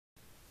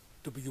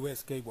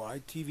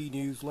WSKY TV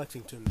News,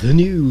 Lexington. The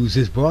news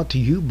is brought to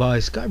you by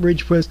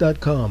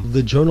SkybridgePress.com,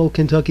 the Journal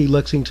Kentucky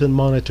Lexington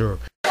Monitor.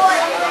 Okay.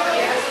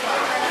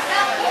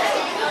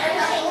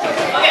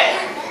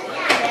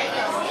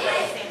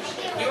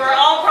 You are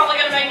all probably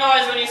going to make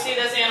noise when you see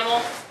this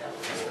animal.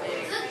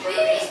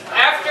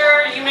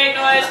 After you make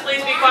noise,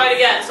 please be quiet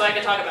again so I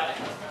can talk about it.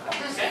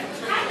 Okay?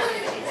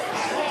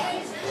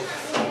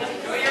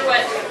 Enjoy your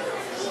wet.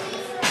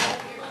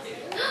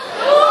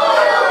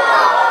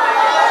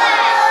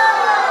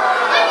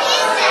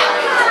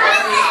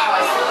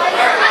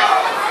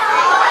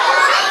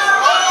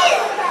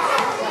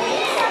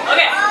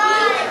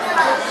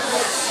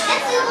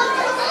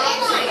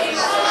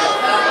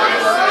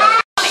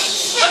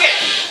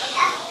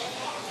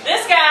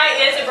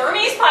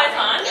 Burmese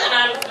Python, and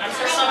I'm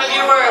sure some of you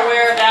are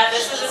aware of that.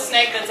 This is a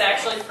snake that's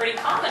actually pretty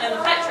common in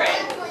the pet trade.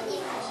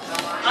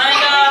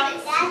 And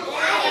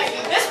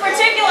this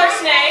particular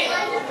snake,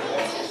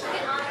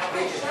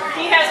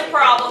 he has a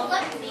problem.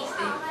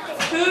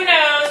 Who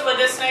knows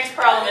what this snake's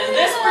problem is?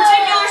 This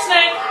particular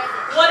snake,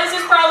 what is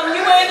his problem?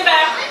 You way in the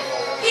back.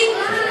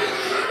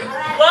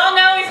 Well,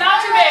 no, he's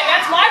not too big.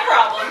 That's my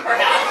problem,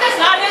 perhaps. That's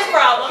not his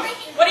problem.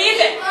 What do you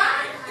think?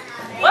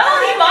 Well,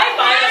 he might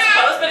bite, I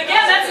suppose, but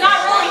again, that's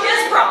not really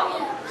his problem.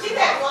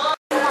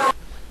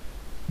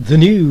 The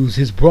news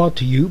is brought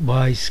to you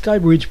by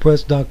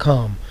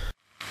SkybridgePress.com,